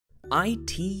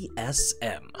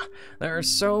ITSM. There are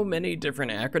so many different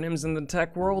acronyms in the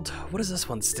tech world. What does this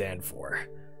one stand for?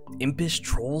 Impish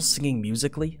trolls singing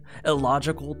musically?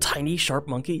 Illogical, tiny, sharp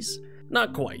monkeys?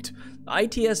 Not quite.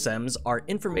 ITSMs are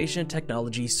Information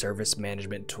Technology Service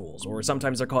Management Tools, or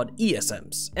sometimes they're called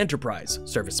ESMs, Enterprise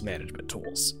Service Management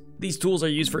Tools. These tools are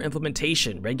used for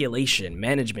implementation, regulation,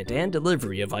 management, and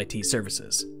delivery of IT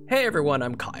services. Hey everyone,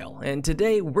 I'm Kyle, and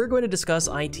today we're going to discuss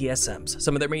ITSMs,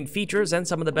 some of their main features, and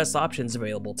some of the best options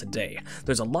available today.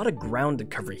 There's a lot of ground to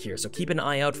cover here, so keep an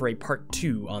eye out for a part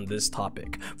 2 on this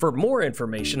topic. For more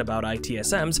information about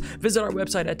ITSMs, visit our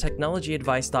website at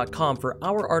TechnologyAdvice.com for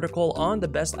our article on the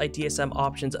best ITSM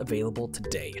options available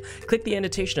today. Click the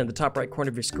annotation in the top right corner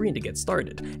of your screen to get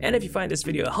started, and if you find this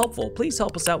video helpful, please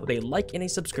help us out with a like and a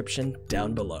subscription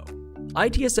down below.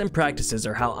 ITSM practices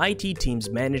are how IT teams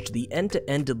manage the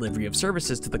end-to-end delivery of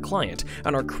services to the client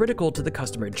and are critical to the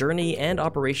customer journey and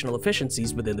operational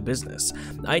efficiencies within the business.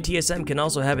 ITSM can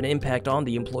also have an impact on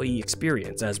the employee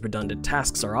experience as redundant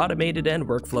tasks are automated and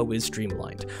workflow is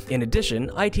streamlined. In addition,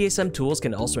 ITSM tools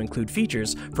can also include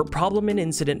features for problem and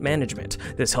incident management.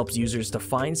 This helps users to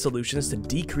find solutions to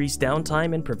decrease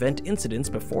downtime and prevent incidents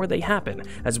before they happen,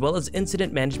 as well as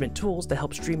incident management tools to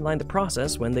help streamline the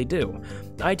process when they do.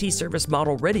 IT Service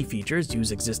Model Ready features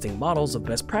use existing models of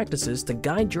best practices to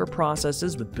guide your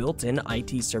processes with built-in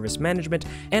IT service management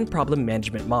and problem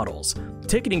management models.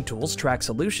 Ticketing tools track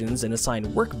solutions and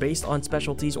assign work based on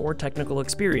specialties or technical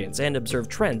experience and observe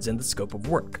trends in the scope of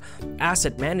work.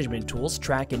 Asset management tools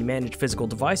track and manage physical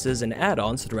devices and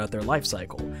add-ons throughout their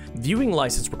lifecycle. Viewing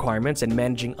license requirements and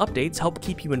managing updates help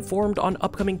keep you informed on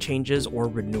upcoming changes or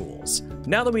renewals.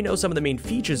 Now that we know some of the main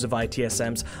features of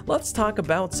ITSMs, let's talk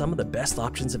about some of the best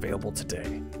options available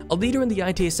today. A leader in the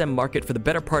ITSM market for the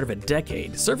better part of a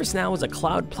decade, ServiceNow is a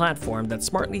cloud platform that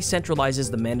smartly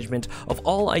centralizes the management of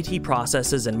all IT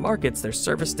processes and markets their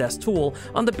service desk tool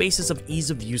on the basis of ease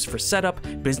of use for setup,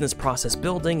 business process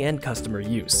building, and customer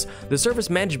use. The service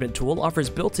management tool offers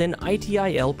built-in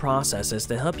ITIL processes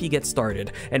to help you get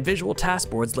started, and visual task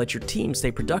boards let your team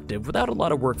stay productive without a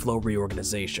lot of workflow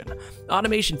reorganization.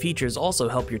 Automation features also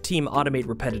help your team automate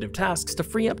repetitive tasks to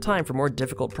free up time for more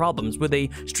difficult problems with a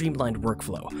streamlined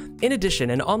workflow. In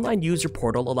addition, an online user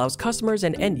portal allows customers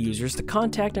and end users to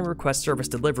contact and request service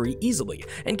delivery easily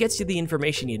and gets you the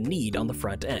information you need on the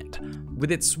front end.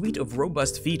 With its suite of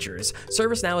robust features,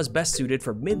 ServiceNow is best suited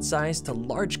for mid-sized to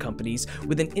large companies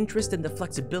with an interest in the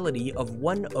flexibility of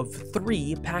one of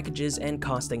 3 packages and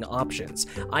costing options: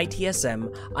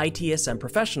 ITSM, ITSM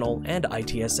Professional, and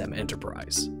ITSM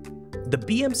Enterprise. The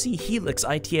BMC Helix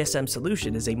ITSM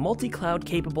solution is a multi-cloud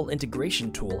capable integration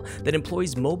tool that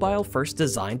employs mobile-first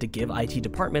design to give IT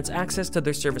departments access to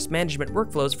their service management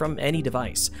workflows from any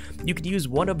device. You can use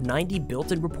one of 90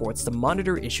 built-in reports to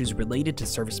monitor issues related to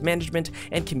service management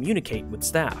and communicate with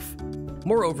staff.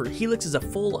 Moreover, Helix is a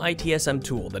full ITSM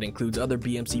tool that includes other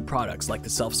BMC products like the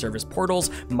self-service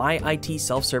portals, My IT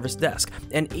Self-Service Desk,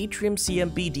 and Atrium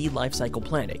CMBD Lifecycle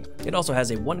Planning. It also has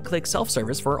a one-click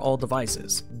self-service for all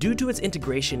devices. Due to its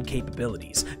integration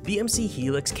capabilities, BMC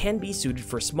Helix can be suited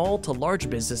for small to large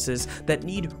businesses that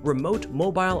need remote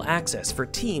mobile access for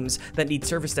teams that need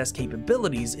service desk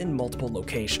capabilities in multiple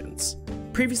locations.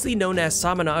 Previously known as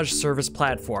Samanage Service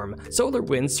Platform,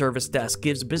 SolarWinds Service Desk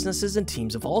gives businesses and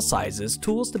teams of all sizes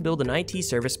tools to build an IT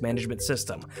service management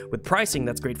system, with pricing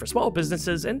that's great for small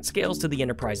businesses and scales to the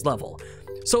enterprise level.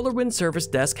 SolarWinds Service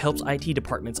Desk helps IT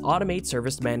departments automate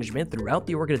service management throughout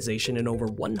the organization in over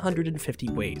 150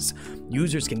 ways.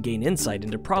 Users can gain insight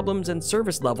into problems and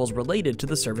service levels related to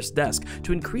the service desk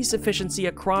to increase efficiency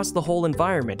across the whole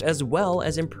environment, as well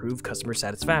as improve customer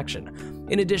satisfaction.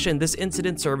 In addition, this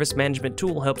incident service management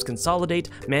tool helps consolidate,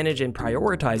 manage, and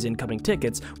prioritize incoming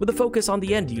tickets with a focus on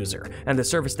the end user, and the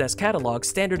service desk catalog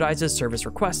standardizes service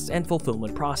requests and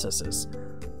fulfillment processes.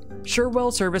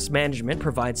 Cherwell Service Management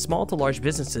provides small to large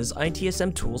businesses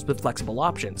ITSM tools with flexible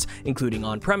options, including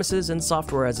on-premises and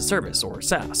software as a service, or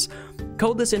SaaS.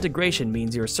 Codeless integration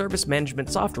means your service management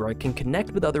software can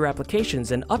connect with other applications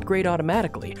and upgrade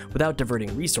automatically without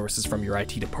diverting resources from your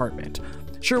IT department.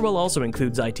 Cherwell also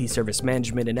includes IT service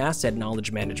management and asset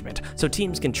knowledge management, so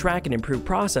teams can track and improve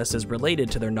processes related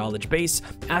to their knowledge base,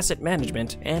 asset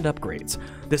management, and upgrades.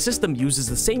 The system uses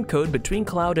the same code between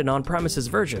cloud and on-premises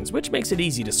versions, which makes it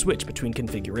easy to switch between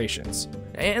configurations.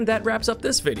 And that wraps up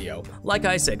this video. Like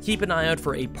I said, keep an eye out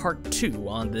for a part 2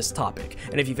 on this topic.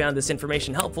 And if you found this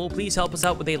information helpful, please help us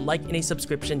out with a like and a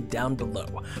subscription down below.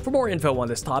 For more info on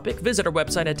this topic, visit our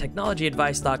website at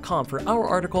TechnologyAdvice.com for our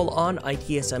article on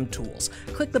ITSM tools.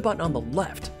 Click the button on the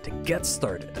left to get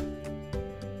started.